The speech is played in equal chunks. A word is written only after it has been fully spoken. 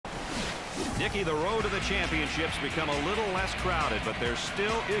Dickie, the road to the championships become a little less crowded, but there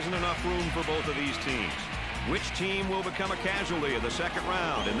still isn't enough room for both of these teams. Which team will become a casualty of the second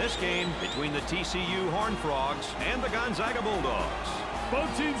round in this game between the TCU Horned Frogs and the Gonzaga Bulldogs?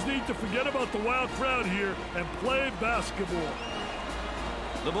 Both teams need to forget about the wild crowd here and play basketball.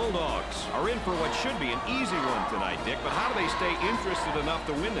 The Bulldogs are in for what should be an easy one tonight, Dick, but how do they stay interested enough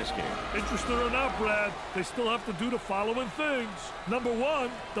to win this game? Interested or not, Brad, they still have to do the following things. Number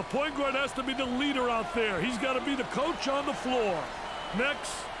one, the point guard has to be the leader out there. He's got to be the coach on the floor. Next,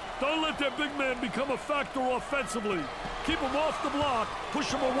 don't let their big man become a factor offensively. Keep him off the block,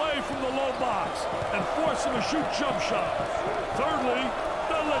 push him away from the low box, and force him to shoot jump shots. Thirdly,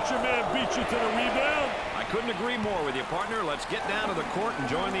 don't let your man beat you to the rebound. I couldn't agree more with you, partner. Let's get down to the court and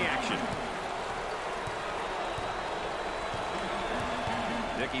join the action.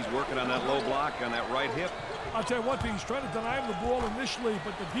 Dickie's working on that low block on that right hip. I'll tell you one thing, he's trying to deny him the ball initially,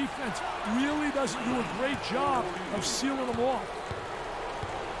 but the defense really doesn't do a great job of sealing him off.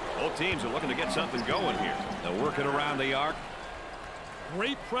 Both teams are looking to get something going here. They'll work it around the arc.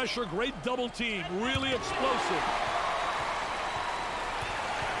 Great pressure, great double team, really explosive.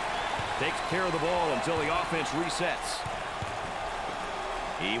 Takes care of the ball until the offense resets.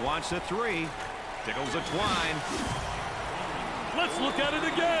 He wants a three. Tickles the twine. Let's look at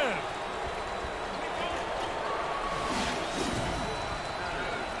it again.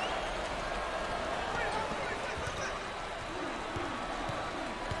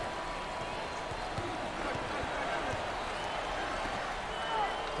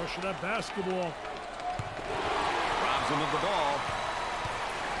 Pressure that basketball. Robs him of the ball.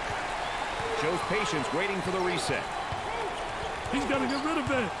 Shows patience, waiting for the reset. He's got to get rid of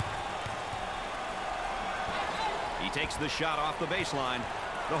it. He takes the shot off the baseline.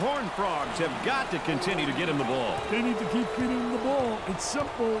 The Horned Frogs have got to continue to get him the ball. They need to keep feeding him the ball. It's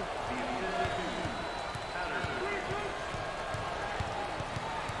simple.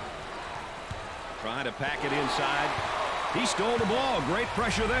 Trying to pack it inside. He stole the ball. Great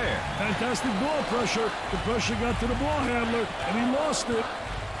pressure there. Fantastic ball pressure. The pressure got to the ball handler, and he lost it.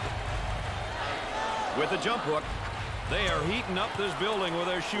 With the jump hook, they are heating up this building with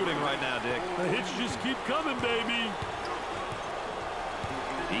their shooting right now, Dick. The hits just keep coming, baby.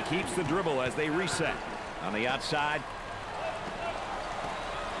 He keeps the dribble as they reset. On the outside.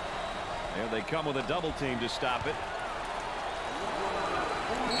 There they come with a double team to stop it.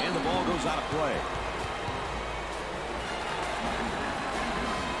 And the ball goes out of play.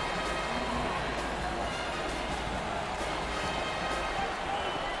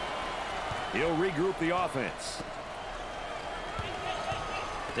 He'll regroup the offense.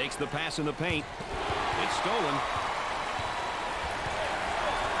 Takes the pass in the paint. It's stolen.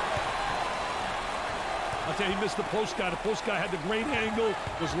 I'll tell you, he missed the post guy. The post guy had the great angle,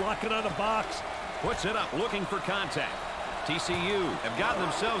 was locking on the box. Puts it up, looking for contact. TCU have gotten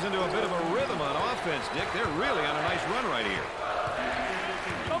themselves into a bit of a rhythm on offense, Dick. They're really on a nice run right here.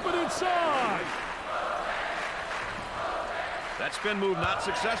 Coming inside. That spin move not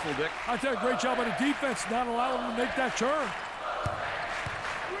successful, Dick. I tell you, great job on the defense, not allowing him to make that turn.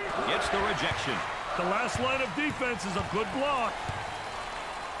 Gets the rejection. The last line of defense is a good block.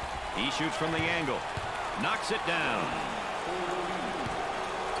 He shoots from the angle. Knocks it down.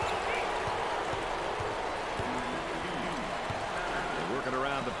 They're working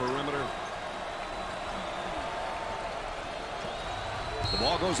around the perimeter. The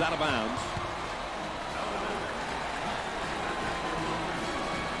ball goes out of bounds.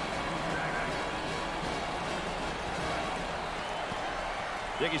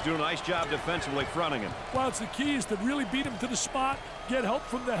 Dickie's doing a nice job defensively fronting him. Well, it's the key is to really beat him to the spot, get help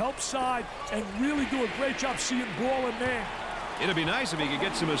from the help side, and really do a great job seeing ball and man. It'd be nice if he could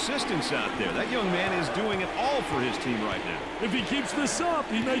get some assistance out there. That young man is doing it all for his team right now. If he keeps this up,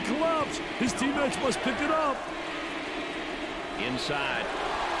 he may collapse. His teammates must pick it up. Inside.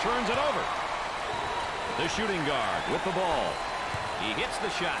 Turns it over. The shooting guard with the ball. He hits the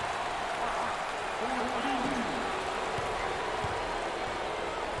shot.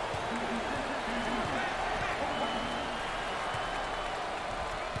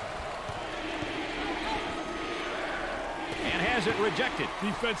 It rejected.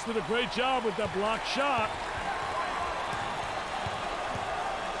 Defense did a great job with that blocked shot.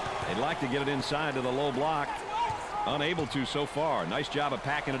 They'd like to get it inside to the low block. Unable to so far. Nice job of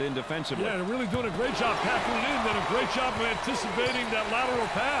packing it in defensively. Yeah, they're really doing a great job packing it in. Did a great job of anticipating that lateral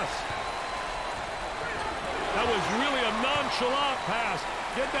pass. That was really a nonchalant pass.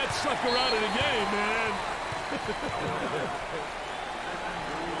 Get that sucker out of the game, man.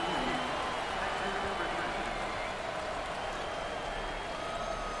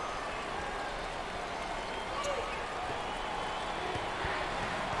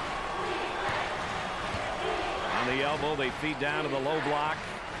 elbow. They feed down to the low block.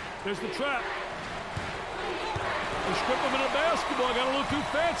 There's the trap. They strip him in a basketball. Got a little too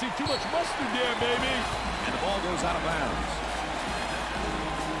fancy. Too much mustard there, baby. And the ball goes out of bounds.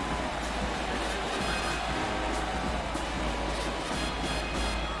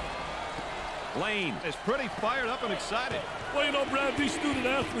 Lane is pretty fired up and excited. Well, you know, Brad, these student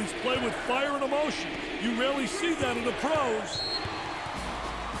athletes play with fire and emotion. You rarely see that in the pros.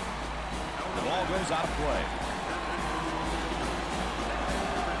 The ball goes out of play.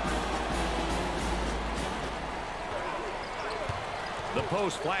 The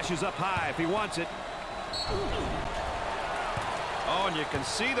post flashes up high if he wants it. Oh, and you can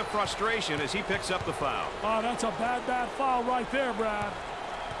see the frustration as he picks up the foul. Oh, that's a bad, bad foul right there, Brad.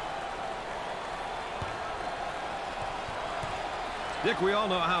 Dick, we all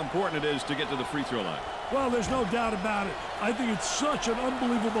know how important it is to get to the free throw line. Well, there's no doubt about it. I think it's such an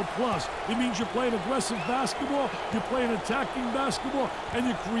unbelievable plus. It means you're playing aggressive basketball, you're playing attacking basketball, and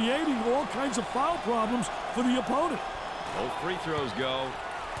you're creating all kinds of foul problems for the opponent. Both free throws go.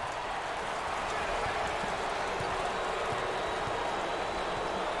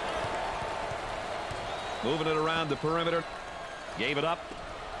 Moving it around the perimeter. Gave it up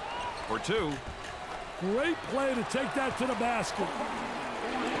for two. Great play to take that to the basket.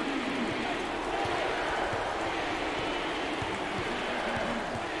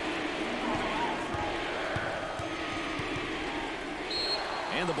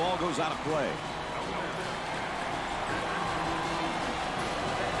 And the ball goes out of play.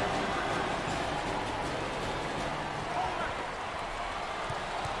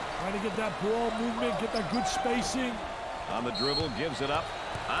 Trying to get that ball movement, get that good spacing. On the dribble, gives it up.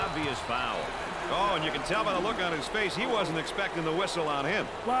 Obvious foul. Oh, and you can tell by the look on his face, he wasn't expecting the whistle on him.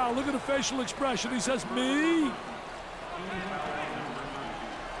 Wow, look at the facial expression. He says, me?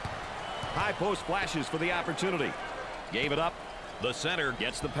 High post flashes for the opportunity. Gave it up. The center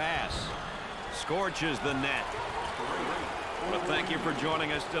gets the pass. Scorches the net. Well, thank you for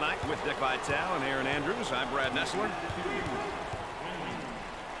joining us tonight with Dick Vitale and Aaron Andrews. I'm Brad Nessler.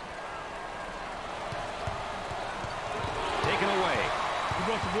 Taken away. He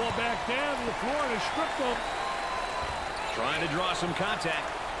brought the ball back down to the floor and they stripped him. Trying to draw some contact.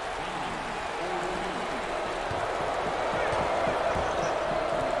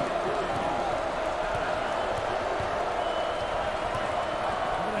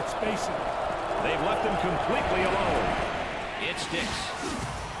 Look at that spacing. They've left him completely alone. It sticks.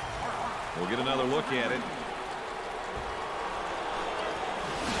 We'll get another look at it.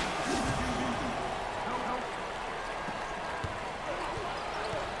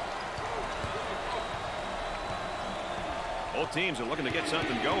 Both teams are looking to get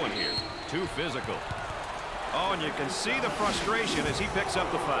something going here. Too physical. Oh, and you can see the frustration as he picks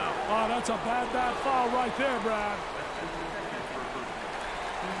up the foul. Oh, that's a bad, bad foul right there, Brad.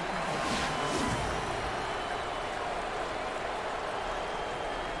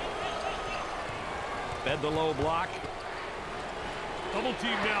 Fed the low block. Double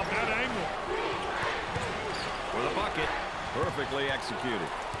team now, bad angle. For the bucket. Perfectly executed.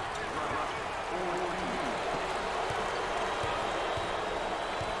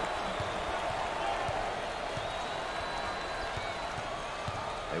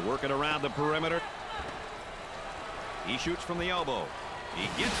 They work it around the perimeter. He shoots from the elbow. He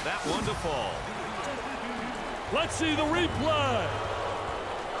gets that one to fall. Let's see the replay.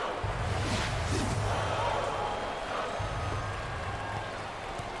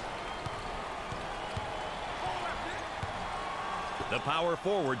 The power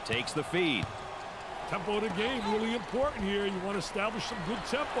forward takes the feed. Tempo of the game really important here. You want to establish some good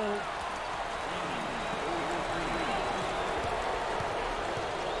tempo.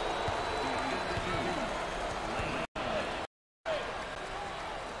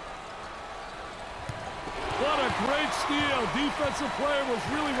 What a great steal. Defensive player was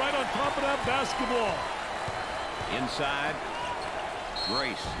really right on top of that basketball. Inside.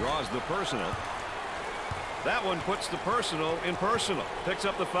 Grace draws the personal. That one puts the personal in personal. Picks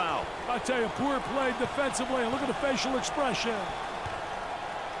up the foul. I tell you, poor play defensively. And look at the facial expression.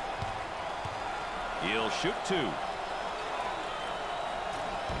 He'll shoot two.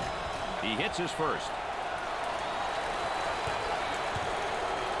 He hits his first.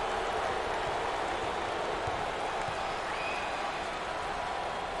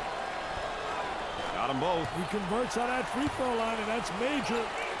 Got them both. He converts on that free throw line, and that's major.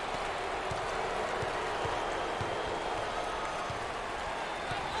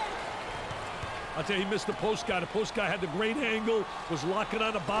 I'll tell you, he missed the post guy. The post guy had the great angle, was locking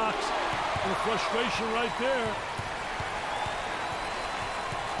on the box. And the frustration right there.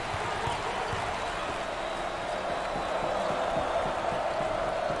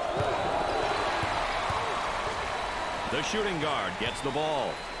 The shooting guard gets the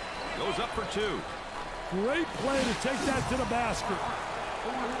ball. Goes up for two. Great play to take that to the basket.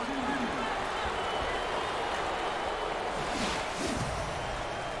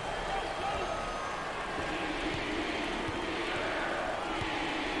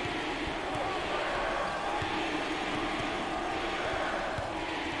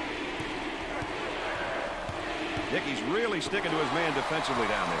 Dickey's really sticking to his man defensively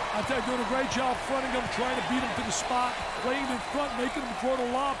down there. I tell you, doing a great job fronting him, trying to beat him to the spot, playing in front, making him throw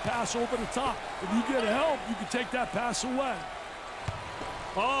the lob pass over the top. If you get help, you can take that pass away.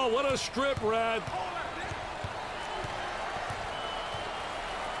 Oh, what a strip, Rad.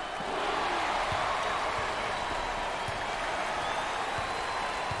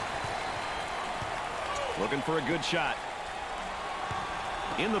 Looking for a good shot.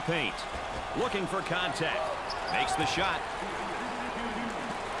 In the paint. Looking for contact. Makes the shot.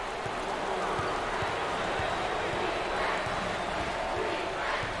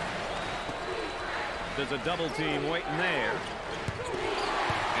 There's a double team waiting there.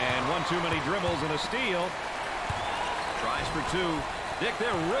 And one too many dribbles and a steal. Tries for two. Dick,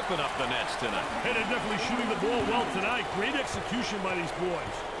 they're ripping up the nets tonight. Hey, they're definitely shooting the ball well tonight. Great execution by these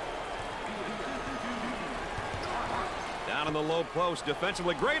boys. Down in the low post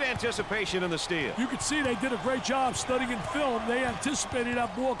defensively. Great anticipation in the steal. You can see they did a great job studying film. They anticipated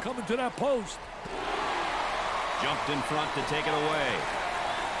that ball coming to that post. Jumped in front to take it away.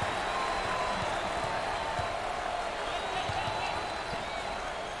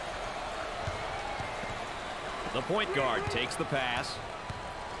 The point guard takes the pass.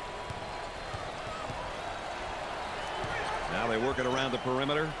 Now they work it around the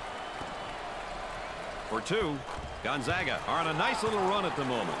perimeter. For two. Gonzaga are on a nice little run at the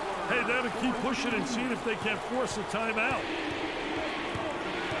moment. Hey, they have to keep pushing and seeing if they can force a timeout.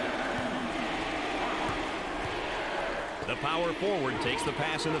 The power forward takes the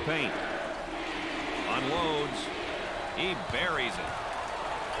pass in the paint. Unloads. He buries it.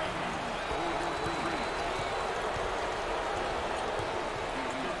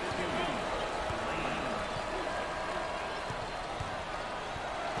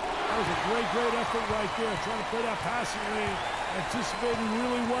 Great effort right there, trying to play that passing lane, anticipating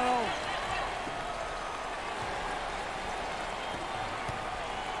really well.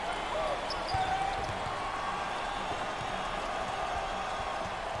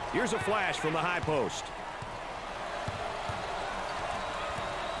 Here's a flash from the high post.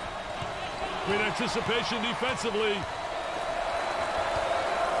 Great anticipation defensively.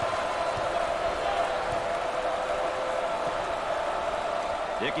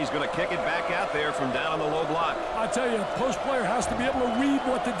 Dickey's going to kick it back out there from down on the low block. I tell you, a post player has to be able to read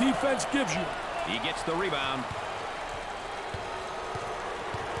what the defense gives you. He gets the rebound.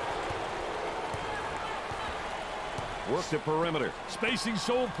 Work the perimeter. Spacing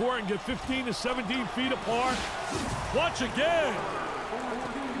so important. Get 15 to 17 feet apart. Watch again.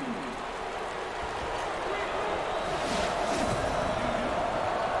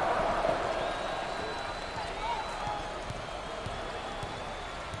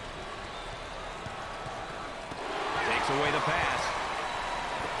 Away the pass.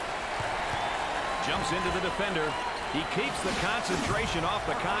 Jumps into the defender. He keeps the concentration off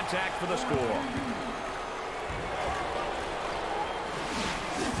the contact for the score.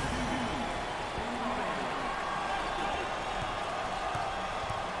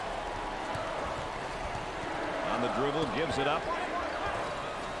 On the dribble, gives it up.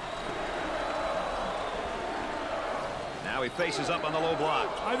 Now he faces up on the low block.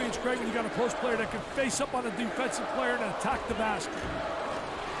 I think it's great when you got a post player that can face up on a defensive player and attack the basket.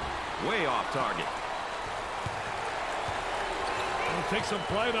 Way off target. And take some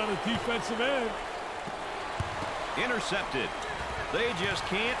pride on the defensive end. Intercepted. They just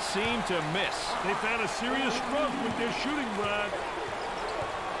can't seem to miss. They've had a serious struggle with their shooting, Brad.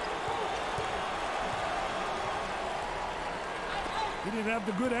 He didn't have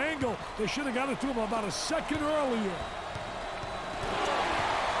the good angle. They should have got it to him about a second earlier.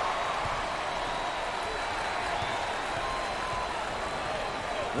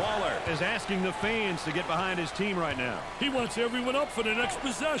 Waller is asking the fans to get behind his team right now. He wants everyone up for the next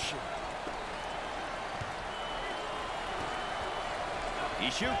possession. He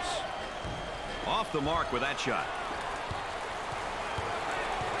shoots. Off the mark with that shot.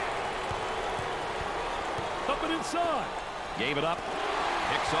 Up and inside. Gave it up.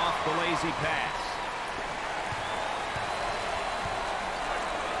 Picks off the lazy pass.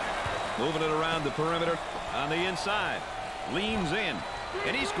 Moving it around the perimeter on the inside. Leans in.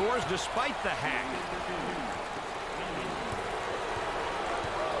 And he scores despite the hack.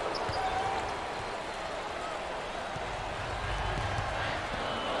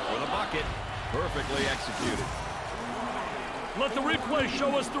 bucket. Perfectly executed. Let the replay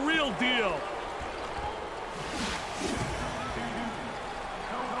show us the real deal.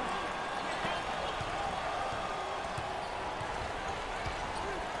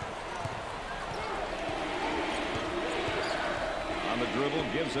 On the dribble,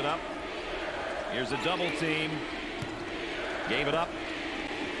 gives it up. Here's a double team. Gave it up.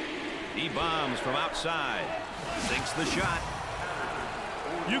 He bombs from outside. Sinks the shot.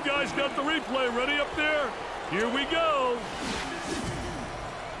 You guys got the replay ready up there? Here we go.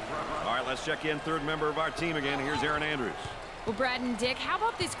 All right, let's check in third member of our team again. Here's Aaron Andrews. Well, Brad and Dick, how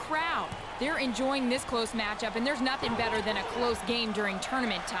about this crowd? They're enjoying this close matchup, and there's nothing better than a close game during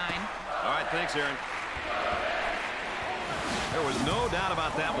tournament time. All right, thanks, Aaron. There was no doubt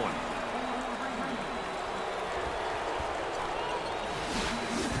about that one.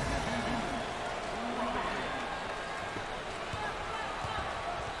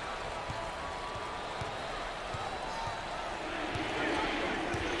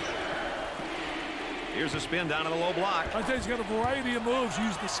 Here's a spin down to the low block. I think he's got a variety of moves.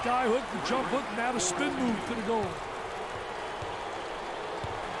 Use the sky hook, the jump hook, and add a spin move to the goal.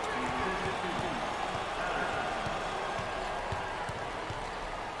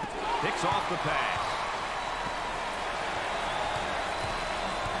 Picks off the pass.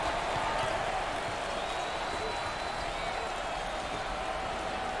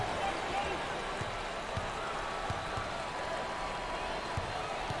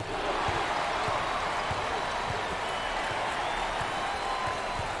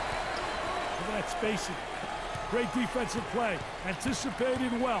 Spacing. Great defensive play.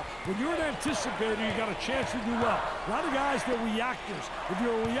 Anticipated well. When you're an anticipator, you got a chance to do well. A lot of guys, they're reactors. If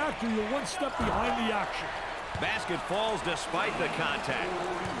you're a reactor, you're one step behind the action. Basket falls despite the contact.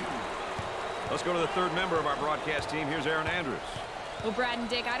 Let's go to the third member of our broadcast team. Here's Aaron Andrews. Well, Brad and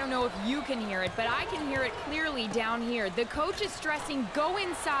Dick, I don't know if you can hear it, but I can hear it clearly down here. The coach is stressing, go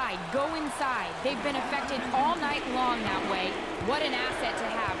inside, go inside. They've been affected all night long that way. What an asset to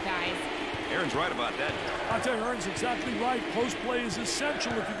have, guys. Aaron's right about that. I'll tell you, Aaron's exactly right. Post play is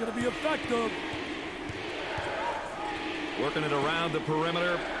essential if you're going to be effective. Working it around the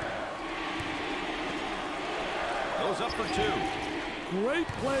perimeter. Goes up for two. Great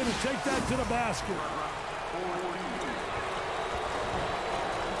play to take that to the basket.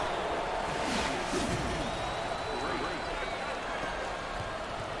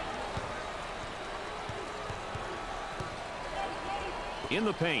 In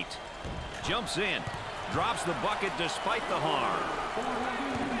the paint. Jumps in. Drops the bucket despite the harm.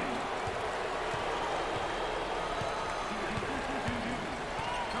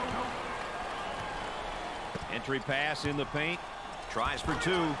 Entry pass in the paint. Tries for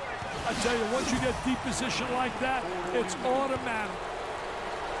two. I tell you, once you get deep position like that, it's automatic.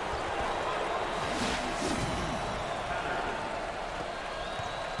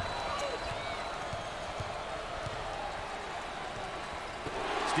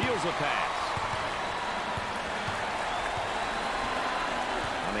 Steals a pass.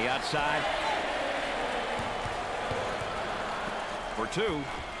 On the outside. For two.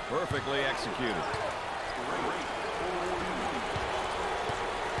 Perfectly executed.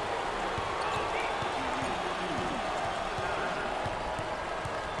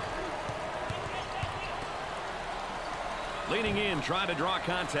 Leaning in, trying to draw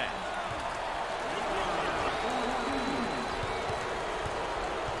contact.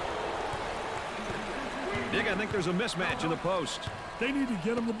 Dick, I think there's a mismatch in the post. They need to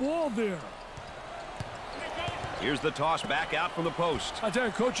get him the ball there. Here's the toss back out from the post. I tell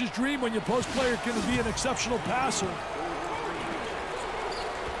you, coach's dream when your post player can be an exceptional passer.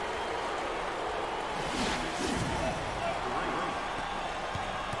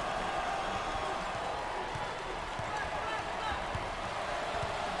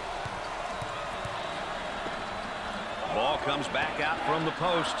 Ball comes back out from the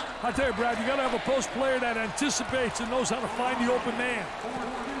post. I tell you, Brad, you got to have a post player that anticipates and knows how to find the open man.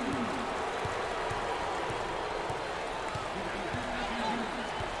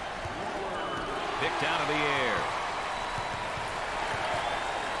 Picked out of the air.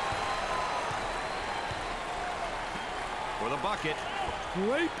 For the bucket.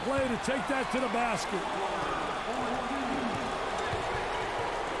 Great play to take that to the basket.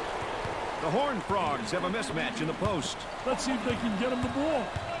 The Horned Frogs have a mismatch in the post. Let's see if they can get him the ball.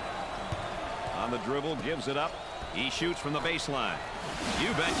 On the dribble, gives it up. He shoots from the baseline.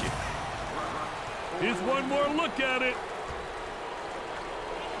 You betcha. Here's one more look at it.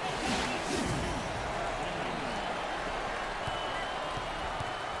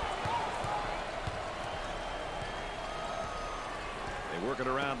 They work it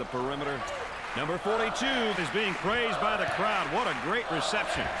around the perimeter. Number 42 is being praised by the crowd. What a great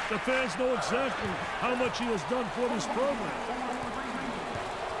reception. The fans know exactly how much he has done for this program.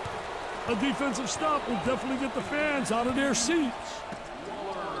 A defensive stop will definitely get the fans out of their seats.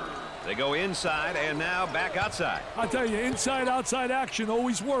 They go inside and now back outside. I tell you, inside-outside action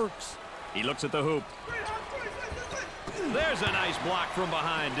always works. He looks at the hoop. There's a nice block from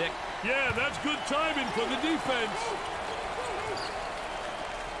behind, Dick. Yeah, that's good timing for the defense.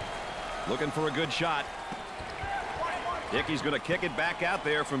 Looking for a good shot. Dickey's going to kick it back out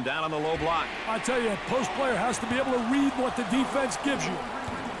there from down on the low block. I tell you, a post player has to be able to read what the defense gives you.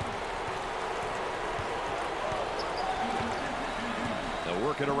 They'll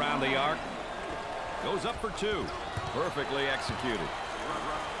work it around the arc. Goes up for two. Perfectly executed.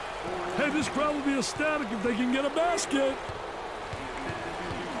 Hey, this crowd will be ecstatic if they can get a basket.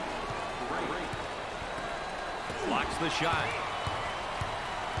 Blocks the shot.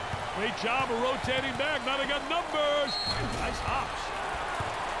 Great job of rotating back. Now they got numbers. Nice hops.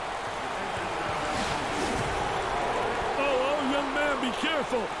 Oh, young man, be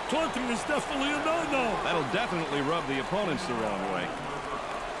careful. Taunting is definitely a no-no. That'll definitely rub the opponents the wrong way.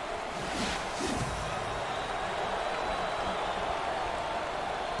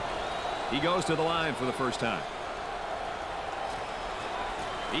 He goes to the line for the first time.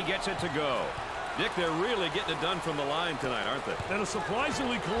 He gets it to go. Dick, they're really getting it done from the line tonight, aren't they? And a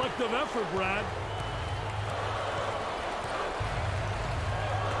surprisingly collective effort, Brad.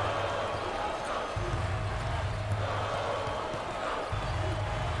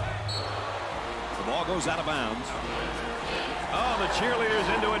 The ball goes out of bounds. Oh, the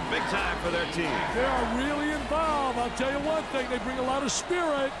cheerleaders into it big time for their team. They are really involved. I'll tell you one thing, they bring a lot of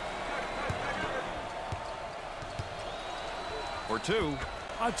spirit. For two.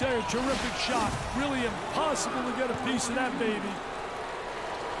 I'll tell you, terrific shot. Really impossible to get a piece of that baby.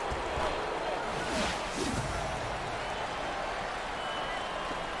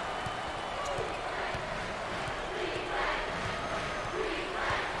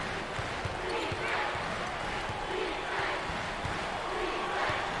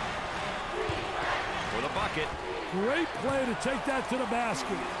 For the bucket. Great play to take that to the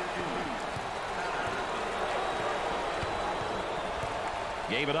basket.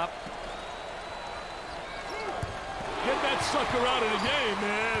 Gave it up. Get that sucker out of the game,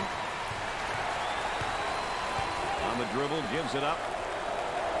 man. On the dribble, gives it up.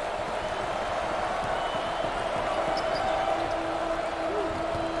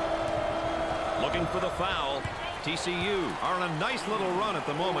 Looking for the foul. TCU are on a nice little run at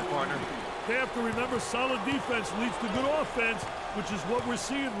the moment, partner. They have to remember solid defense leads to good offense, which is what we're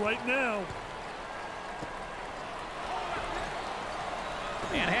seeing right now.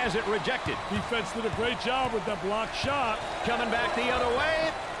 And has it rejected. Defense did a great job with that blocked shot. Coming back the other way.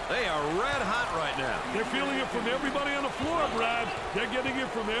 They are red hot right now. They're feeling it from everybody on the floor, Brad. They're getting it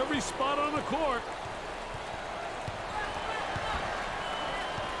from every spot on the court.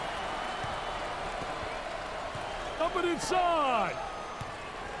 Up and inside.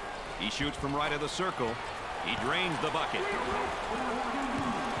 He shoots from right of the circle. He drains the bucket.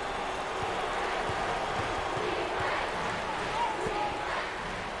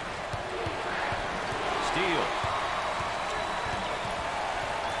 Steal.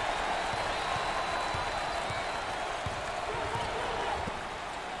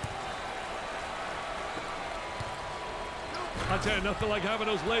 I tell you, nothing like having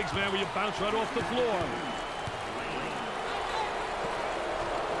those legs, man, where you bounce right off the floor.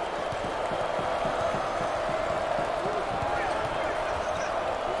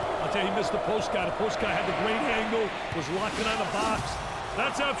 I'll tell you, he missed the post guy. The post guy had the great angle, was locking on the box.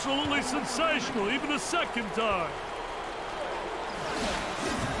 That's absolutely sensational, even the second time.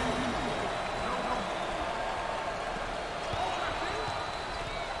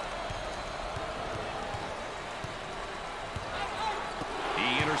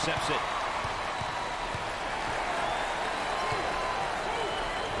 He intercepts it.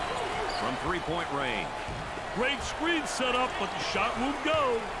 From three-point range. Great screen set up, but the shot won't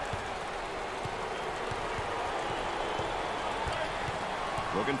go.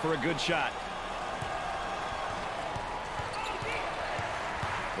 Looking for a good shot.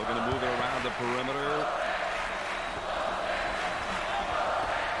 Looking to move it around the perimeter.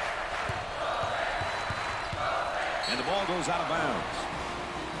 And the ball goes out of bounds.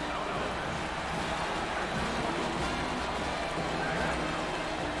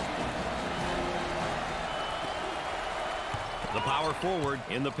 The power forward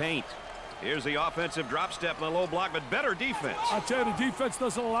in the paint. Here's the offensive drop step in the low block, but better defense. I tell you, the defense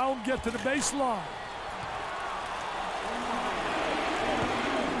doesn't allow him to get to the baseline.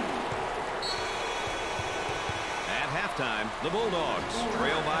 halftime, the Bulldogs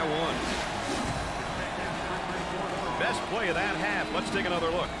trail by 1. Best play of that half. Let's take another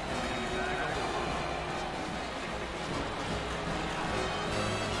look.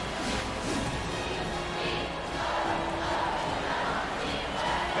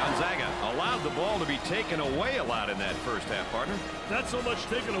 Gonzaga allowed the ball to be taken away a lot in that first half, partner. Not so much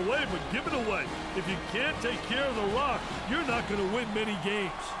taken away, but given away. If you can't take care of the rock, you're not going to win many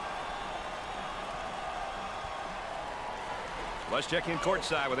games. Let's check in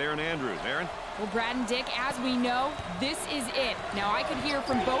courtside with Aaron Andrews. Aaron? Well, Brad and Dick, as we know, this is it. Now, I could hear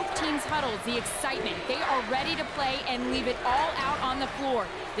from both teams' huddles the excitement. They are ready to play and leave it all out on the floor.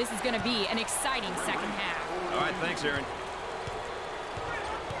 This is going to be an exciting second half. All right, thanks, Aaron.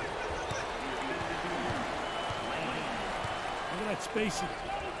 Look at that spacing.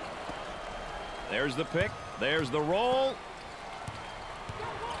 There's the pick. There's the roll.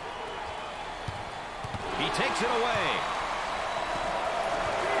 He takes it away.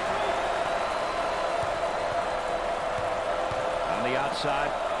 On the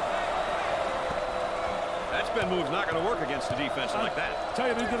outside. That spin move's not going to work against a defense like that. I tell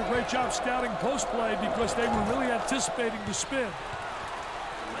you, they did a great job scouting post play because they were really anticipating the spin.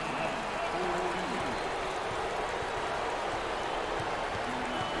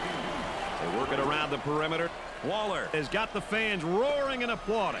 They work it around the perimeter. Waller has got the fans roaring and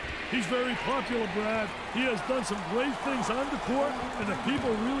applauding. He's very popular, Brad. He has done some great things on the court, and the people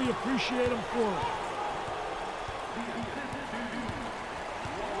really appreciate him for it.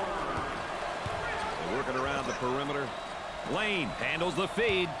 They work it around the perimeter. Lane handles the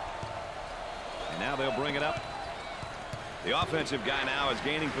feed. And now they'll bring it up. The offensive guy now is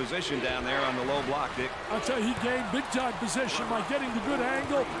gaining position down there on the low block, Dick. I'll tell you, he gained big-time position by getting the good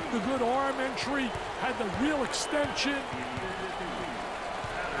angle, the good arm entry, had the real extension.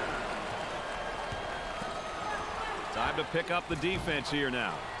 Time to pick up the defense here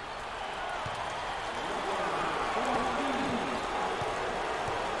now.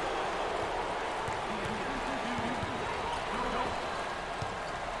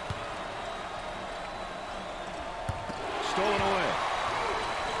 Stolen away.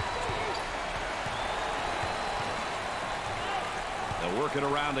 They'll work it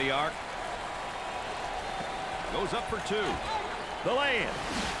around the arc. Goes up for 2. The lay-in.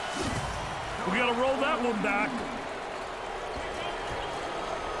 We got to roll that one back.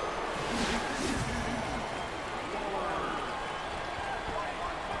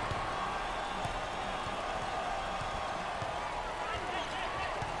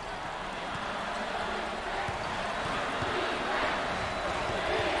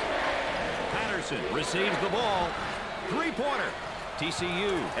 Receives the ball. Three-pointer.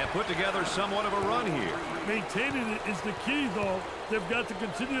 TCU have put together somewhat of a run here. Maintaining it is the key, though. They've got to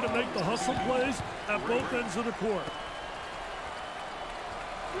continue to make the hustle plays at both ends of the court.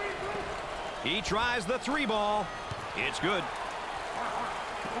 He tries the 3-ball. It's good.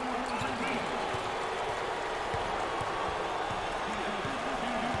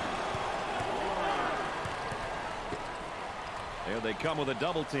 There they come with a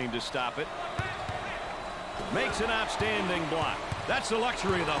double team to stop it. Makes an outstanding block. That's the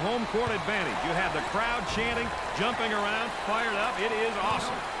luxury of the home court advantage. You have the crowd chanting, jumping around, fired up. It is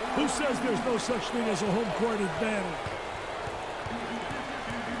awesome. Who says there's no such thing as a home court advantage?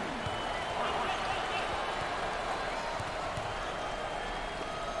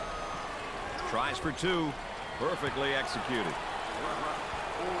 Tries for 2. Perfectly executed.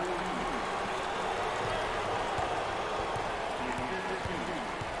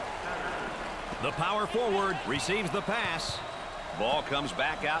 The power forward receives the pass. Ball comes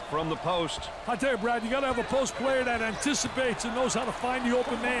back out from the post. I tell you, Brad, you got to have a post player that anticipates and knows how to find the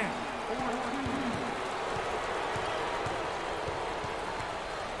open man.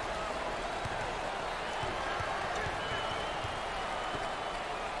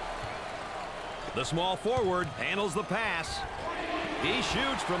 The small forward handles the pass. He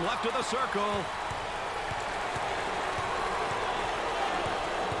shoots from left of the circle.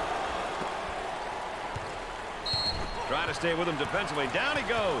 Trying to stay with him defensively. Down he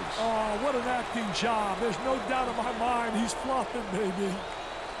goes. Oh, what an acting job. There's no doubt in my mind he's flopping, baby.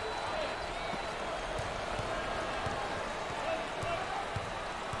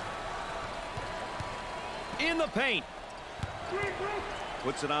 In the paint.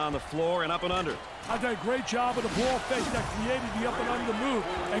 Puts it on the floor and up and under. I did a great job of the ball fake that created the up and under move.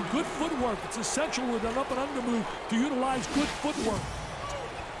 And good footwork. It's essential with an up and under move to utilize good footwork.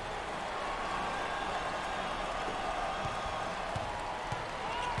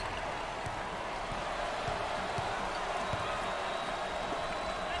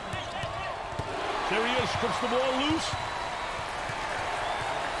 There he is, strips the ball loose.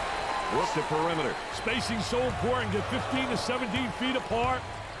 Look to perimeter. Spacing so important, get 15 to 17 feet apart.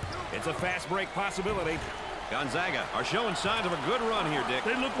 It's a fast break possibility. Gonzaga are showing signs of a good run here, Dick.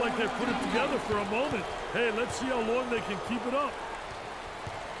 They look like they put it together for a moment. Hey, let's see how long they can keep it up.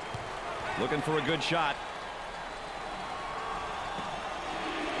 Looking for a good shot.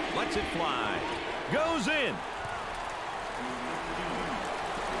 Lets it fly. Goes in.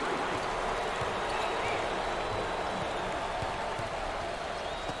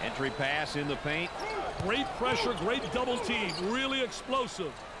 Entry pass in the paint. Great pressure, great double team. Really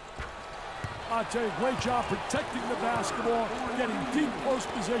explosive. I'll tell you, great job protecting the basketball, getting deep post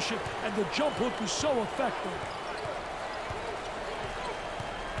position, and the jump hook is so effective.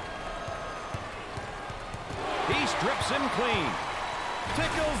 He strips him clean.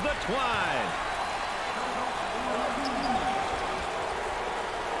 Tickles the twine.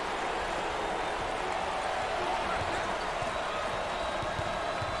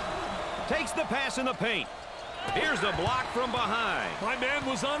 Takes the pass in the paint. Here's the block from behind. My man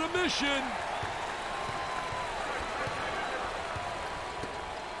was on a mission.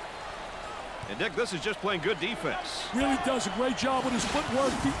 And Dick, this is just playing good defense. Really does a great job with his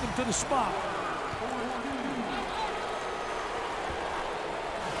footwork, beating him to the spot.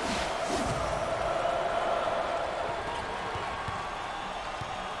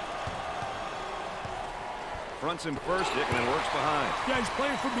 Fronts him first, Dick, and then works behind. Yeah, he's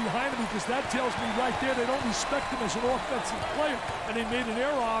playing from behind him because that tells me right there they don't respect him as an offensive player. And they made an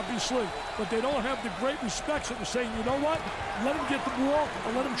error, obviously, but they don't have the great respect. So they're saying, you know what? Let him get the ball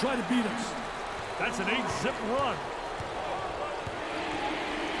and let him try to beat us. That's an 8-zip run.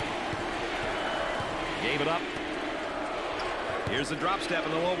 Gave it up. Here's the drop step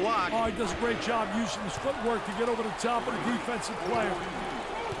in the low block. Oh, he does a great job using his footwork to get over the top of the defensive player.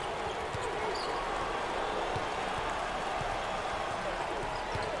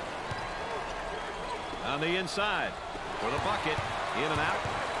 On the inside for the bucket. In and out.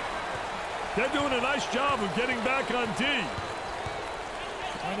 They're doing a nice job of getting back on D.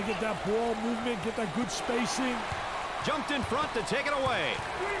 Trying to get that ball movement, get that good spacing. Jumped in front to take it away.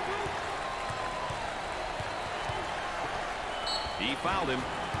 He fouled him.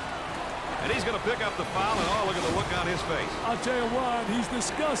 And he's going to pick up the foul, and oh, look at the look on his face. I'll tell you what, he's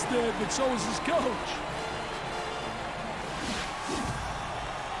disgusted, but so is his coach.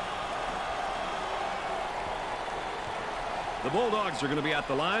 The Bulldogs are going to be at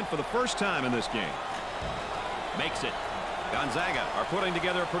the line for the first time in this game. Makes it. Gonzaga are putting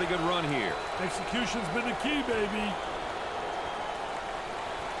together a pretty good run here. Execution's been the key, baby.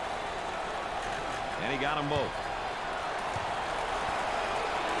 And he got them both.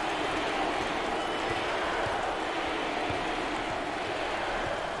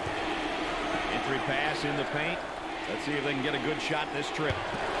 Entry pass in the paint. Let's see if they can get a good shot this trip.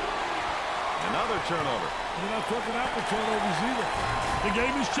 Another turnover. You're not talking out for turnovers either. The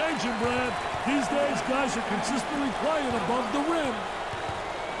game is changing, Brad. These days, guys are consistently playing above the rim.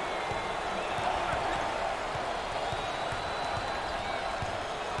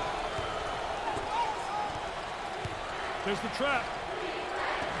 There's the trap.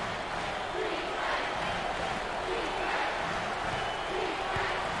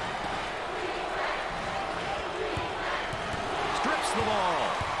 Strips the ball.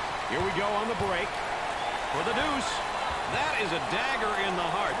 Here we go on the break. For the deuce. That is a dagger in the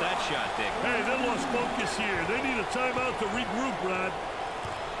heart, that shot, Dick. Hey, they lost focus here. They need a timeout to regroup, Brad.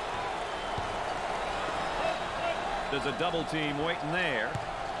 There's a double team waiting there.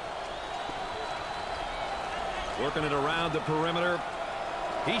 Working it around the perimeter.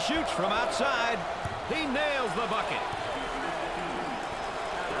 He shoots from outside. He nails the bucket.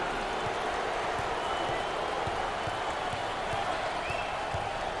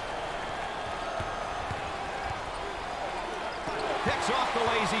 Picks off the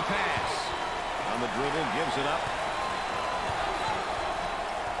lazy pass. On the dribble, gives it up.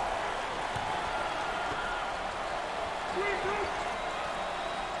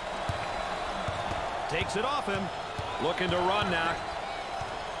 Takes it off him. Looking to run now.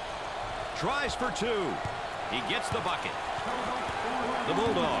 Tries for two. He gets the bucket. The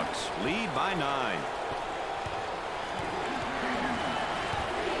Bulldogs lead by 9.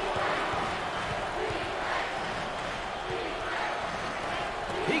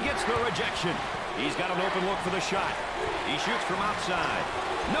 He gets the rejection. He's got an open look for the shot. He shoots from outside.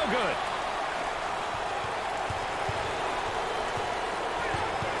 No good.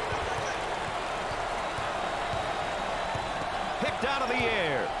 Picked out of the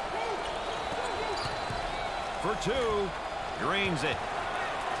air. For two. Drains it.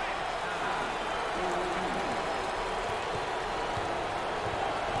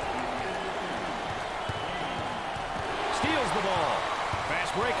 Steals the ball.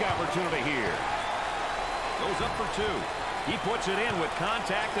 Fast break opportunity here. Goes up for two. He puts it in with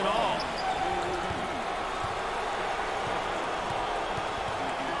contact and all.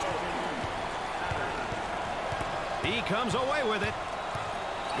 He comes away with it.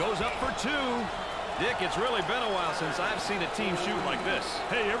 Goes up for two. Dick, it's really been a while since I've seen a team shoot like this.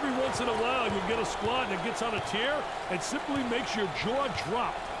 Hey, every once in a while you get a squad that gets on a tear and simply makes your jaw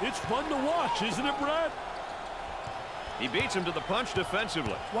drop. It's fun to watch, isn't it, Brad? He beats him to the punch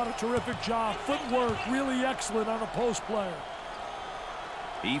defensively. What a terrific job. Footwork really excellent on a post player.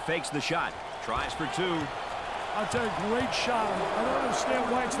 He fakes the shot. Tries for two. I'll tell you, great shot. I don't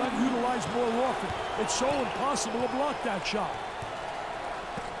understand why it's not utilized more often. It's so impossible to block that shot.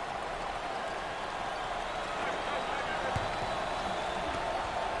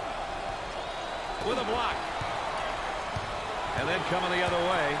 With a block. And then coming the other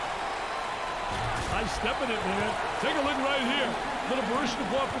way. Nice step in it, man. Take a look right here. Little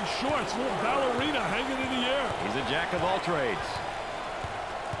Baryshnikov in shorts, little ballerina hanging in the air. He's a jack of all trades.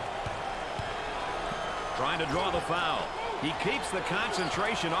 Trying to draw the foul. He keeps the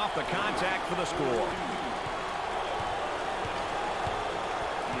concentration off the contact for the score.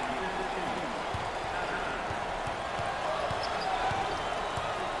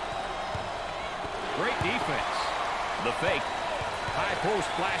 Great defense. The fake. High post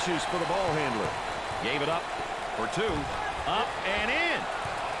flashes for the ball handler. Gave it up for two. Up and in.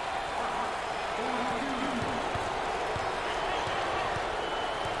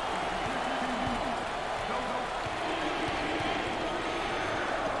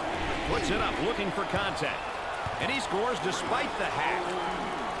 Puts it up, looking for contact. And he scores despite the hack.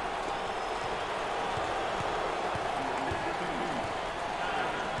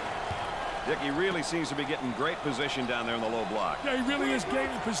 Dick, he really seems to be getting great position down there in the low block. Yeah, he really is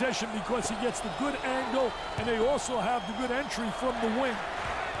gaining possession because he gets the good angle, and they also have the good entry from the wing.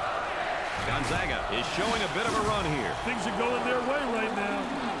 Gonzaga is showing a bit of a run here. Things are going their way right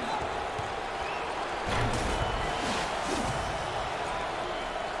now.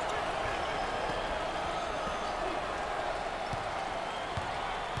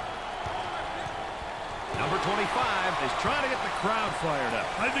 Number 25 is trying to get the crowd fired up.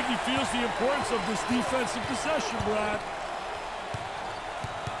 I think he feels the importance of this defensive possession, Brad.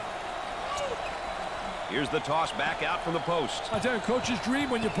 Here's the toss back out from the post. I tell you, coach's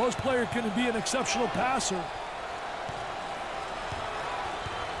dream when your post player can be an exceptional passer.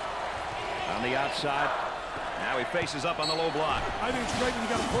 On the outside. Now he faces up on the low block. I think it's great when you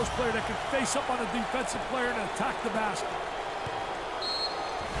got a post player that can face up on a defensive player and attack the basket.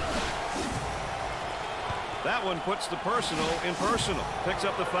 That one puts the personal in personal. Picks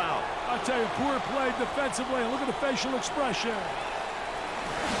up the foul. I tell you, poor play defensively. Look at the facial expression.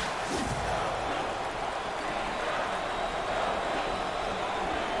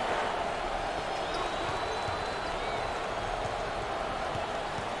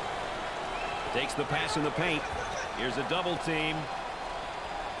 Takes the pass in the paint. Here's a double team.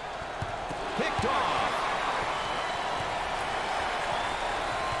 Picked off.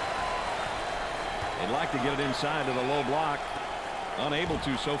 They'd like to get it inside to the low block. Unable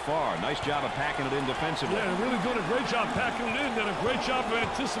to so far. Nice job of packing it in defensively. Yeah, really doing a great job packing it in. Did a great job of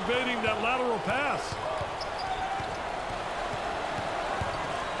anticipating that lateral pass.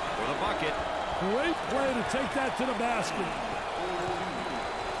 For the bucket. Great play to take that to the basket.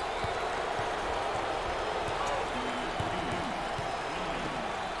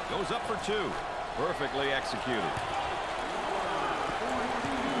 Goes up for two. Perfectly executed.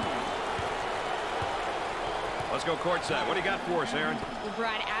 Let's go courtside. What do you got for us, Aaron? Well,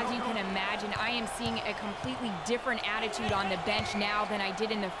 Brad, as you can imagine, I am seeing a completely different attitude on the bench now than I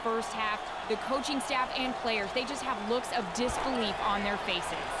did in the first half. The coaching staff and players, they just have looks of disbelief on their faces.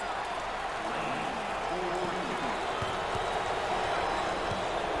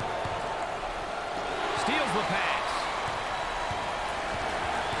 Steals the pass.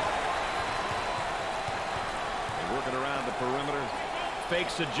 They're working around the perimeter.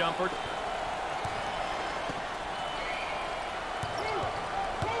 Fakes a jumper.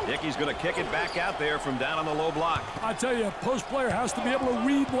 Dickey's going to kick it back out there from down on the low block. I tell you, a post player has to be able to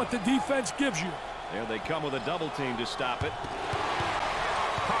read what the defense gives you. There they come with a double team to stop it.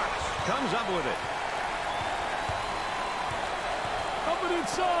 Parks comes up with it. Coming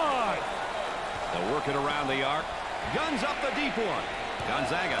inside. They'll work it around the arc. Guns up the deep one.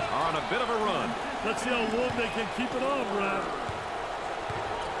 Gonzaga are on a bit of a run. Let's see how long they can keep it on, Brad.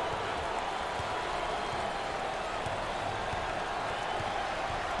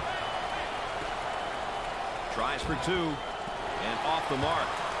 Tries for two. And off the mark.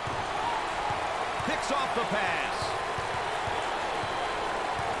 Picks off the pass.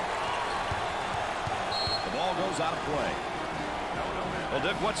 The ball goes out of play. Well,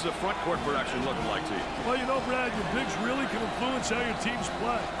 Dick, what's the front court production looking like to you? Well, you know, Brad, your bigs really can influence how your teams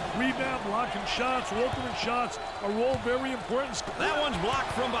play. Rebound, blocking shots, alternate shots are all very important. That one's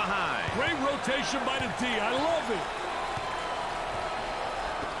blocked from behind. Great rotation by the D. I love it.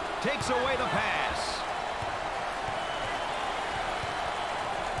 Takes away the pass.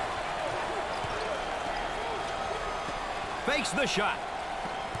 Fakes the shot.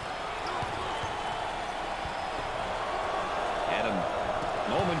 And a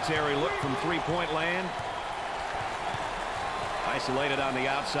momentary look from three-point land. Isolated on the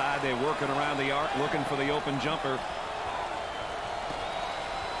outside. They're working around the arc, looking for the open jumper.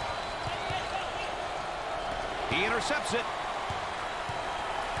 He intercepts it.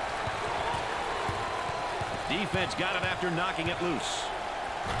 Defense got it after knocking it loose.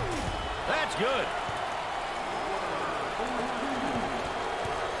 That's good.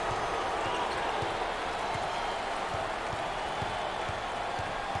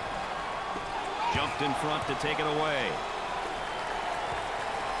 Jumped in front to take it away.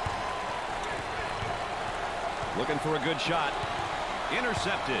 Looking for a good shot.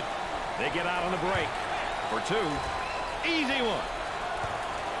 Intercepted. They get out on the break. For two. Easy one.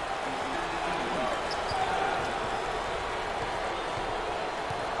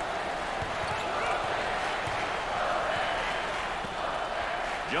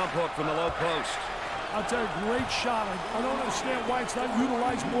 Jump hook from the low post. I'll tell you, great shot. I don't understand why it's not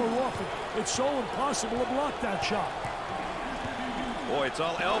utilized more often. It's so impossible to block that shot. Boy, it's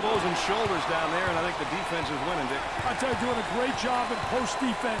all elbows and shoulders down there, and I think the defense is winning, Dick. I'll tell you, doing a great job in post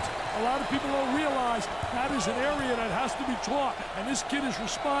defense. A lot of people don't realize that is an area that has to be taught, and this kid has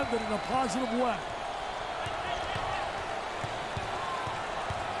responded in a positive way.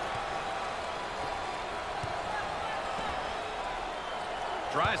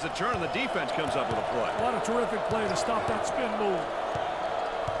 Tries to turn, and the defense comes up with a play. What a terrific play to stop that spin move.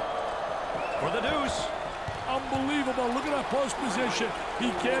 For the deuce. Unbelievable. Look at that post position.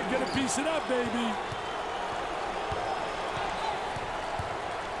 He can't get a piece of that, baby.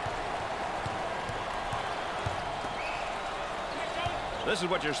 This is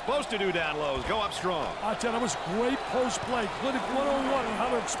what you're supposed to do down low, is go up strong. I tell you, that was great post play. Clinic 101 on how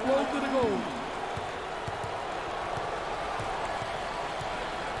to explode to the goal.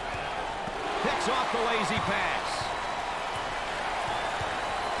 Picks off the lazy pass.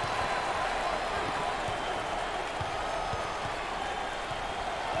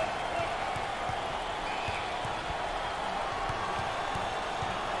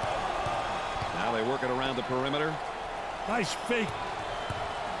 Now they work it around the perimeter. Nice fake.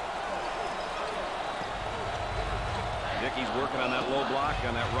 Dickey's working on that low block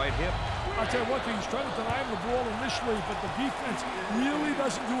on that right hip. I'll tell you one thing, he's trying to deny him the ball initially, but the defense really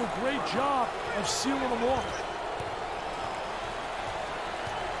doesn't do a great job of sealing him off.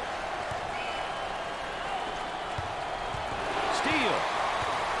 Steal.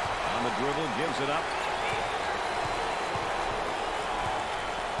 On the dribble, gives it up.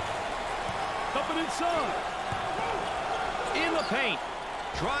 Up and inside. In the paint.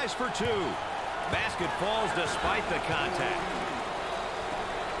 Tries for two. Basket falls despite the contact.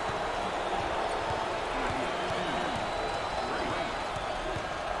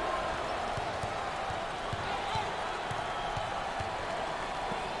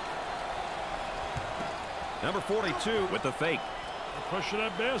 Number 42 with the fake. Pressure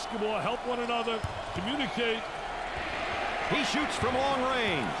that basketball, help one another, communicate. He shoots from long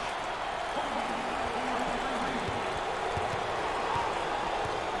range.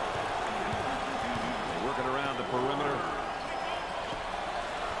 They work it around the perimeter.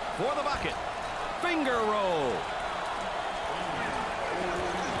 For the bucket. Finger roll.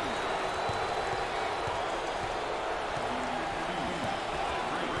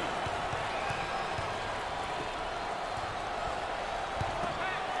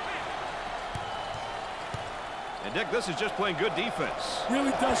 And Dick, this is just playing good defense.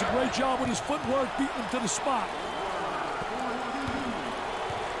 Really does a great job with his footwork, beating him to the spot.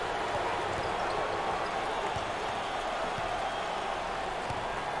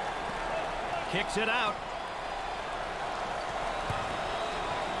 Kicks it out.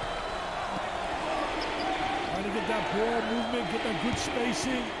 Trying to get that ball movement, get that good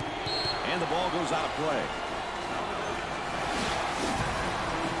spacing. And the ball goes out of play.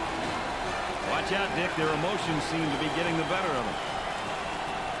 Watch out, Dick. Their emotions seem to be getting the better of them.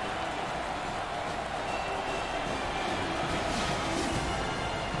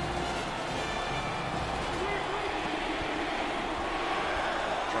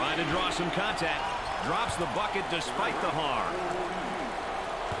 Trying to draw some contact. Drops the bucket despite the harm.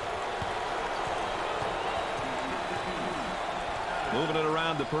 Moving it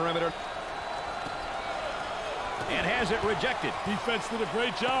around the perimeter. And has it rejected. Defense did a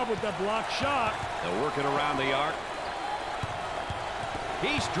great job with that block shot. They'll work it around the arc.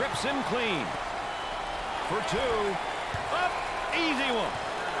 He strips him clean. For two. Up. Easy one.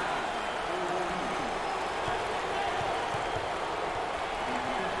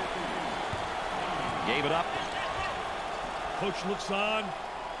 Gave it up. Coach looks on.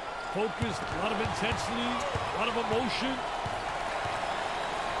 Focused. A lot of intensity. A lot of emotion.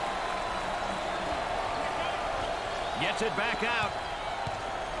 Gets it back out.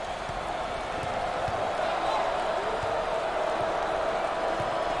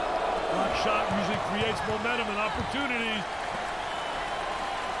 Block shot usually creates momentum and opportunities.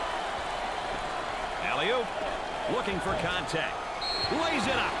 Alley-oop. Looking for contact. Lays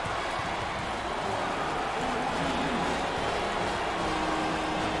it up.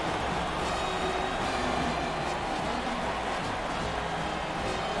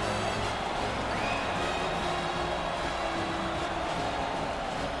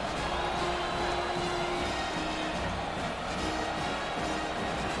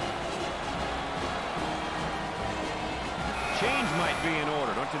 Change might be in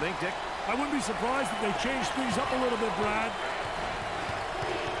order, don't you think, Dick? I wouldn't be surprised if they changed things up a little bit, Brad.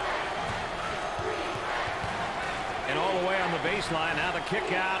 And all the way on the baseline, now the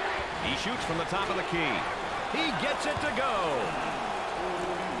kick out. He shoots from the top of the key. He gets it to go.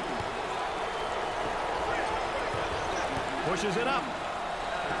 Pushes it up.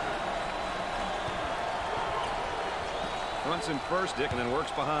 Fronts him first, Dick, and then works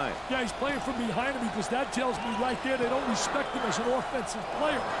behind. Yeah, he's playing from behind him because that tells me right there they don't respect him as an offensive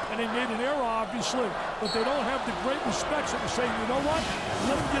player. And they made an error, obviously. But they don't have the great respect, so they're saying, you know what?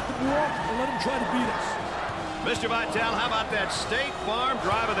 Let him get the ball and let him try to beat us. Mr. Vitale, how about that State Farm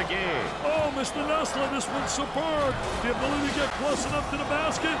drive of the game? Oh, Mr. Nessler, this one's superb. The ability to get close enough to the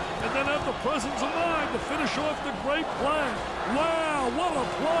basket and then have the presence of mind to finish off the great play. Wow, what a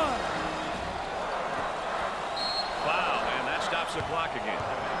play. Wow, and that stops the clock again.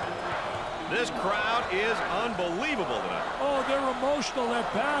 This crowd is unbelievable tonight. Oh, they're emotional. They're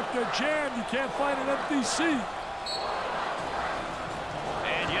packed. They're jammed. You can't find an empty seat.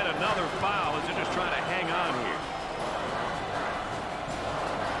 And yet another foul as they're just trying to hang on here.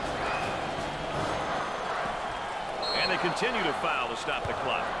 And they continue to foul to stop the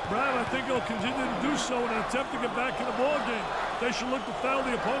clock. Brad, I think they'll continue to do so in an attempt to get back in the ballgame. They should look to foul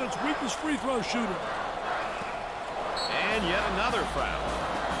the opponent's weakest free throw shooter. And yet another foul.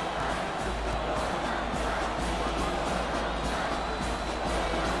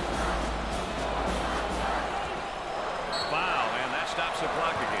 Foul, and that stops the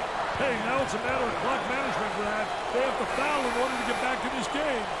clock again. Hey, now it's a matter of clock management, Brad. They have to foul in order to get back in this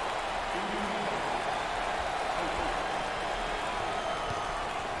game.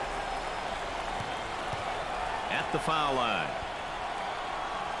 At the foul line.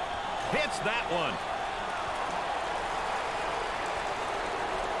 Hits that one.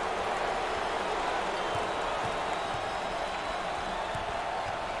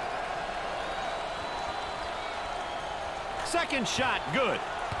 Second shot, good.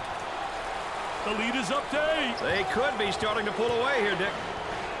 The lead is up to 8. They could be starting to pull away here, Dick.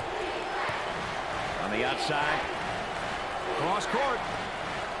 On the outside. Cross court.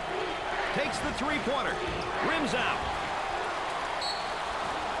 Takes the three-pointer. Rims out.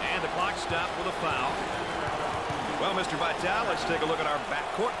 And the clock stopped with a foul. Well, Mr. Vitale, let's take a look at our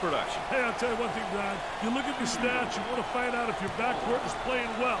backcourt production. Hey, I'll tell you one thing, Brad. You look at the stats, you want to find out if your backcourt is playing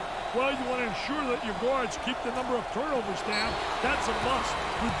well. Well, you want to ensure that your guards keep the number of turnovers down. That's a must.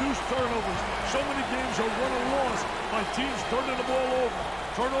 Reduce turnovers. So many games are won or lost by teams turning the ball over.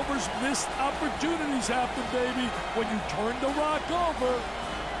 Turnovers, missed opportunities happen, baby, when you turn the rock over.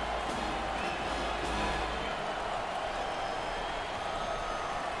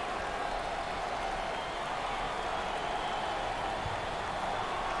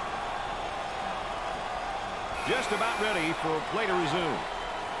 Just about ready for play to resume.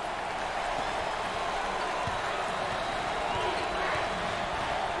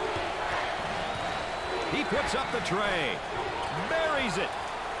 He puts up the tray. Buries it.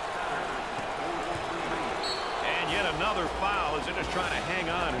 And yet another foul as they're just trying to hang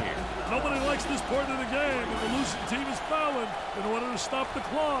on here. Nobody likes this part of the game when the losing team is fouling in order to stop the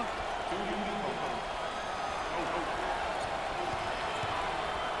clock.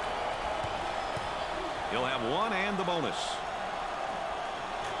 He'll have one and the bonus.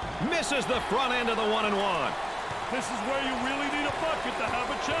 Misses the front end of the 1-and-1. This is where you really need a bucket to have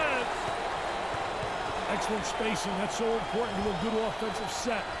a chance. Excellent spacing. That's so important to a good offensive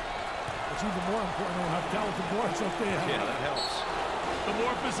set. It's even more important to have talented guards like they have. Yeah, that helps. The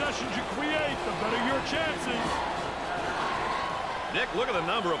more possessions you create, the better your chances. Nick, look at the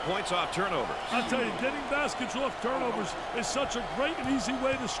number of points off turnovers. I'll tell you, getting baskets off turnovers is such a great and easy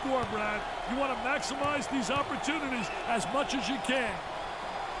way to score, Brad. You want to maximize these opportunities as much as you can.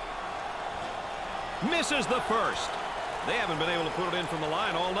 Misses the first. They haven't been able to put it in from the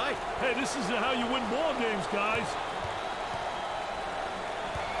line all night. Hey, this is how you win ball games, guys.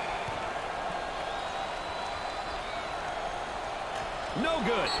 No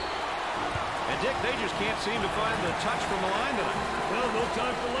good. And, Dick, they just can't seem to find the touch from the line tonight. Well, no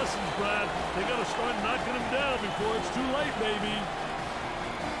time for lessons, Brad. They got to start knocking them down before it's too late, baby.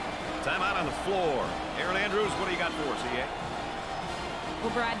 Timeout on the floor. Aaron Andrews, what do you got for us, EA? Well,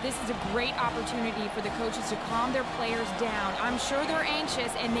 Brad, this is a great opportunity for the coaches to calm their players down. I'm sure they're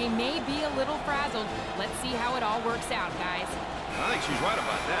anxious, and they may be a little frazzled. Let's see how it all works out, guys. I think she's right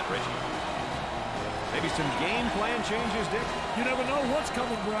about that, Richie. Maybe some game plan changes, Dick? You never know what's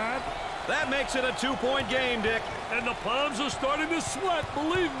coming, Brad. That makes it a two-point game, Dick. And the palms are starting to sweat,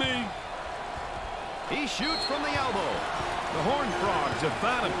 believe me. He shoots from the elbow. The Horned Frogs have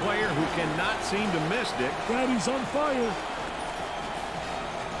found a player who cannot seem to miss, Dick. Brad, he's on fire.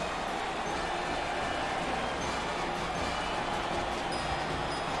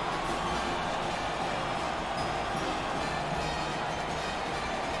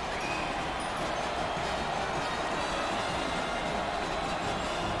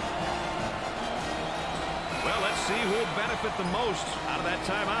 See who will benefit the most out of that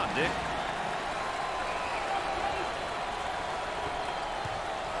timeout, Dick.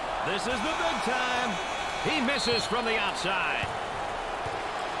 This is the big time. He misses from the outside.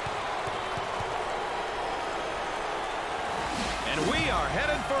 And we are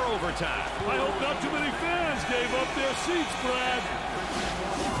headed for overtime. I hope not too many fans gave up their seats, Brad.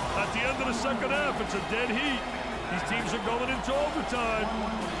 At the end of the second half, it's a dead heat. These teams are going into overtime.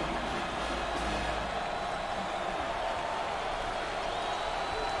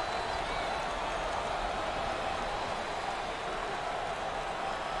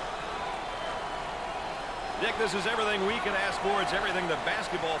 Dick, this is everything we can ask for. It's everything that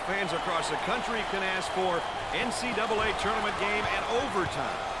basketball fans across the country can ask for. NCAA tournament game and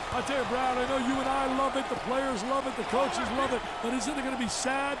overtime. I tell you, Brad, I know you and I love it. The players love it. The coaches love it. But isn't it going to be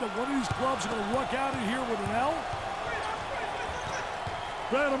sad that one of these clubs is going to walk out of here with an L?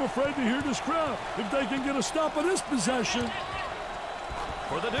 Brad, I'm afraid to hear this crowd. If they can get a stop on this possession.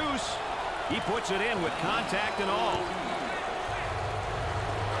 For the deuce. He puts it in with contact and all.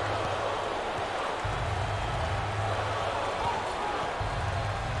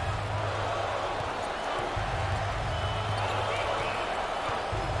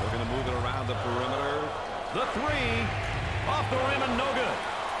 The perimeter. The three. Off the rim and no good.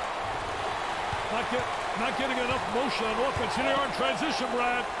 Not getting enough motion on offense. Here they are in transition,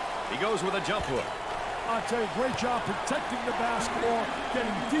 Brad. He goes with a jump hook. I'll tell you, great job protecting the basketball,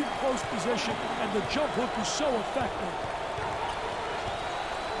 getting deep post position, and the jump hook is so effective.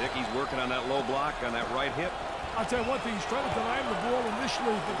 Dick, he's working on that low block on that right hip. I'll tell you one thing, he's trying to deny him the ball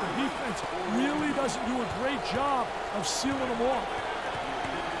initially, but the defense really doesn't do a great job of sealing him off.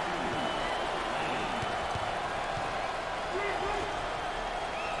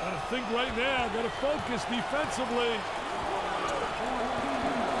 I think right now, got to focus defensively.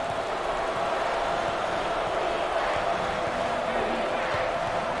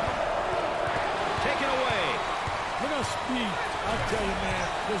 Taken away. Look at speed. I'll tell you, man,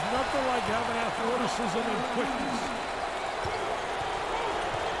 there's nothing like having athleticism and quickness.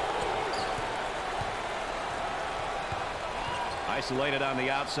 Isolated on the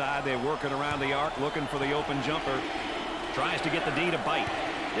outside. They're working around the arc, looking for the open jumper. Tries to get the D to bite.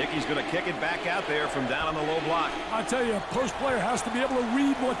 Dickey's going to kick it back out there from down on the low block. I tell you, a post player has to be able to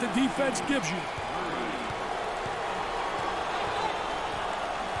read what the defense gives you.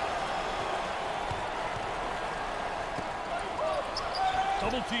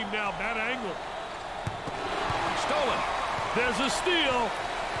 Double team now, bad angle. Stolen. There's a steal.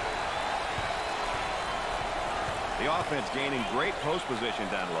 The offense gaining great post position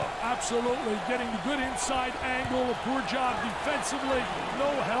down low. Absolutely. Getting a good inside angle. A poor job defensively. No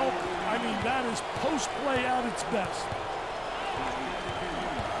help. I mean, that is post play at its best.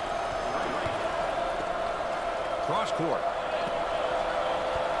 Cross court.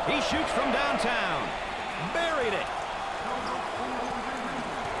 He shoots from downtown. Buried it.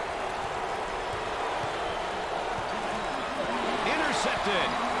 Intercepted.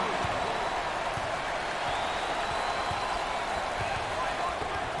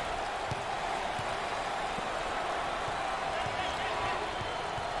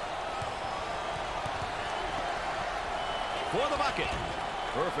 for the bucket.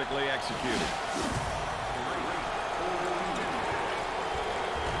 Perfectly executed.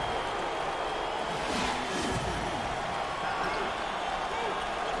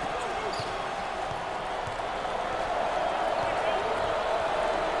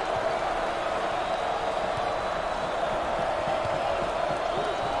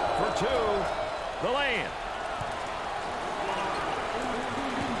 For two, the lay-in.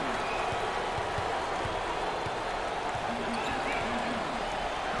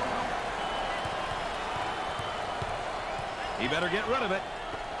 He better get rid of it.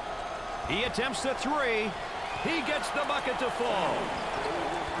 He attempts the three. He gets the bucket to fall.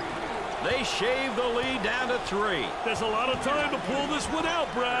 They shave the lead down to 3. There's a lot of time to pull this one out,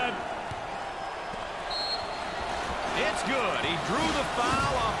 Brad. It's good. He drew the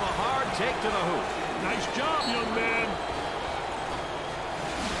foul off a hard take to the hoop. Nice job, young man.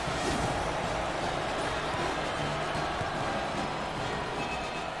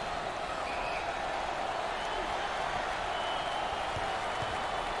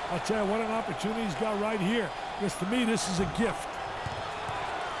 I'll tell you what an opportunity he's got right here. Because to me, this is a gift.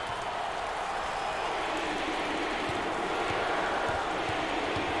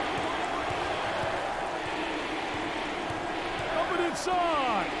 Coming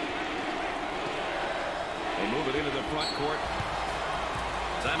inside. They move it into the front court.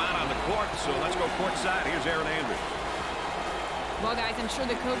 Timeout on the court, so let's go court side. Here's Aaron Andrews. Well, guys, I'm sure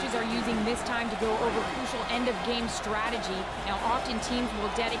the coaches are using this time to go over crucial end-of-game strategy. Now, often teams will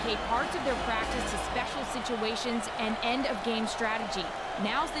dedicate parts of their practice to special situations and end-of-game strategy.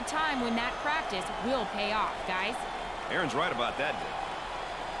 Now's the time when that practice will pay off, guys. Aaron's right about that, Dick.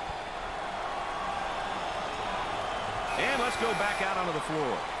 And let's go back out onto the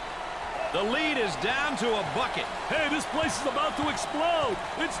floor. The lead is down to a bucket. Hey, this place is about to explode.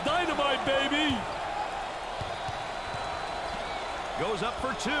 It's dynamite, baby. Goes up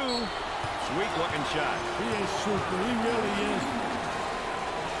for 2. Sweet-looking shot. He is super. He really is.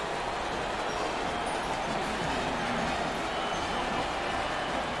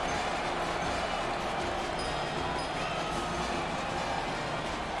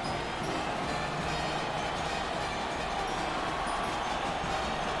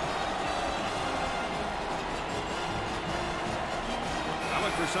 I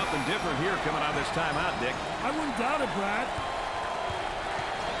look for something different here coming out of this timeout, Dick. I wouldn't doubt it, Brad.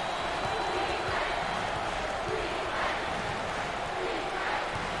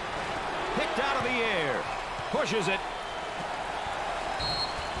 Out of the air. Pushes it.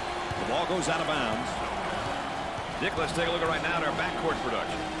 The ball goes out of bounds. Dick, let's take a look right now at our backcourt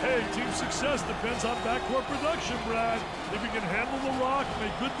production. Hey, team success depends on backcourt production, Brad. If you can handle the rock,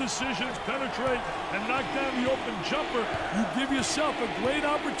 make good decisions, penetrate, and knock down the open jumper, you give yourself a great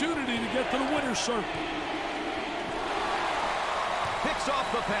opportunity to get to the winner's circle. Picks off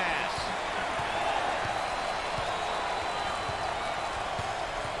the pass.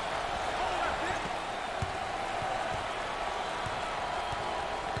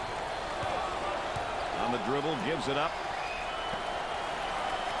 On the dribble, gives it up.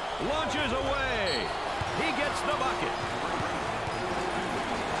 Launches away. He gets the bucket.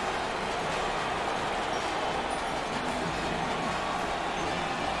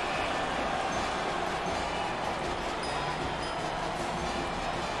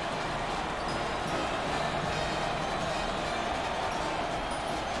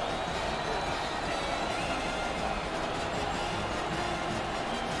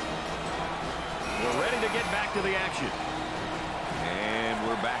 We're ready to get back to the action. And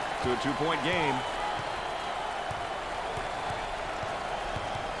we're back to a two-point game.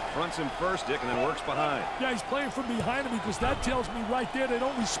 Fronts him first, Dick, and then works behind. Yeah, he's playing from behind him because that tells me right there they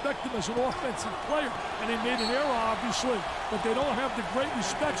don't respect him as an offensive player. And they made an error, obviously, but they don't have the great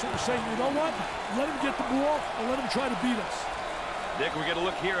respect. So they're saying, you know what? Let him get the ball and let him try to beat us. Dick, we get a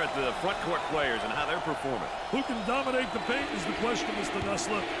look here at the front court players and how they're performing. Who can dominate the paint is the question, Mr.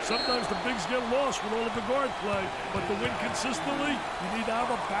 Nessler. Sometimes the bigs get lost with all of the guard play, but to win consistently, you need to have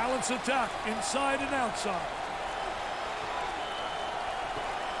a balanced attack inside and outside.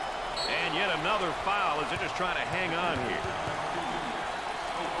 And yet another foul as they're just trying to hang on here.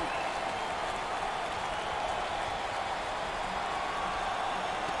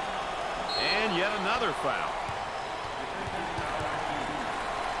 And yet another foul.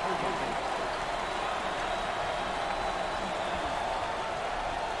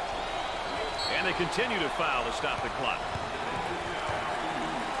 And they continue to foul to stop the clock.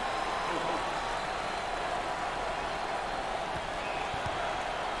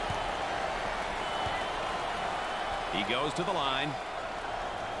 He goes to the line.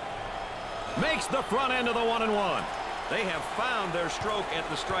 Makes the front end of the 1-and-1. They have found their stroke at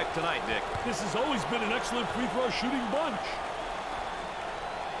the stripe tonight, Dick. This has always been an excellent free throw shooting bunch.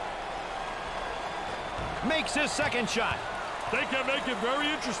 Makes his second shot. They can make it very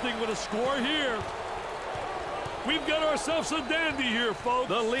interesting with a score here. We've got ourselves a dandy here, folks.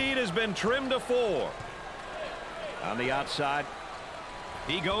 The lead has been trimmed to 4. On the outside,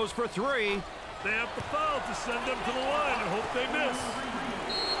 he goes for 3. They have to foul to send them to the line and hope they miss.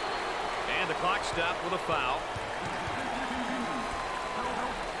 And the clock stopped with a foul.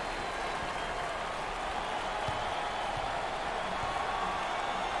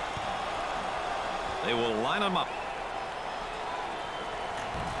 They will line them up.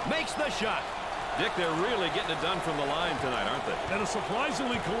 Makes the shot. Dick, they're really getting it done from the line tonight, aren't they? And a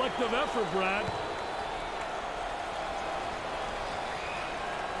surprisingly collective effort, Brad.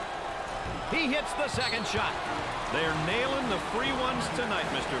 He hits the second shot. They're nailing the free ones tonight,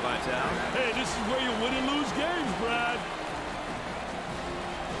 Mr. Vitale. Hey, this is where you win and lose games, Brad.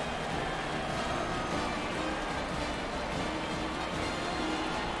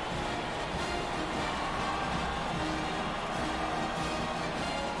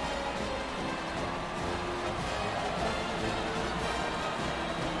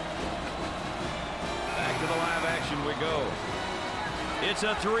 Back to the live action we go. It's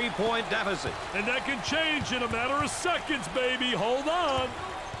a 3-point deficit. And that can change in a matter of seconds, baby. Hold on.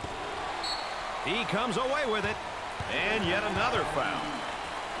 He comes away with it. And yet another foul.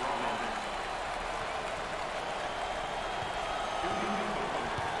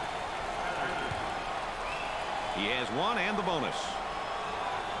 He has one and the bonus.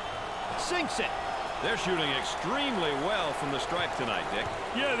 Sinks it. They're shooting extremely well from the stripe tonight, Dick.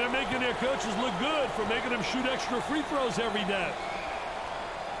 Yeah, they're making their coaches look good for making them shoot extra free throws every day.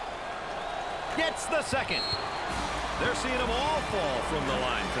 Gets the second. They're seeing them all fall from the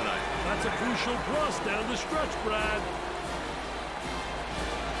line tonight. That's a crucial plus down the stretch, Brad.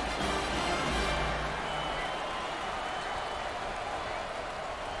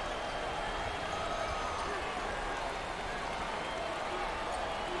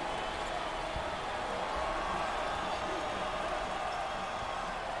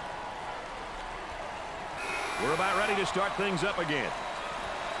 We're about ready to start things up again.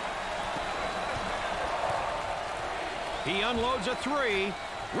 He unloads a 3.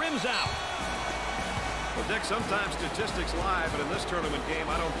 Rims out. Well, Dick, sometimes statistics lie, but in this tournament game,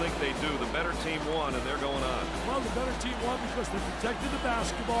 I don't think they do. The better team won, and they're going on. Well, the better team won because they protected the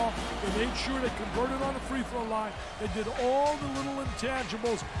basketball. They made sure they converted on the free throw line. They did all the little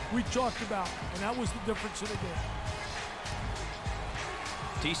intangibles we talked about, and that was the difference in the game.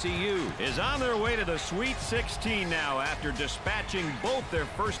 TCU is on their way to the Sweet 16 now after dispatching both their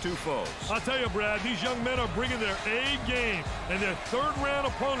first 2 foes. I'll tell you, Brad, these young men are bringing their A game, and their third-round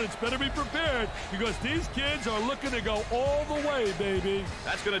opponents better be prepared because these kids are looking to go all the way, baby.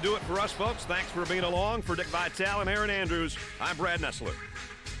 That's going to do it for us, folks. Thanks for being along. For Dick Vitale and Aaron Andrews, I'm Brad Nessler.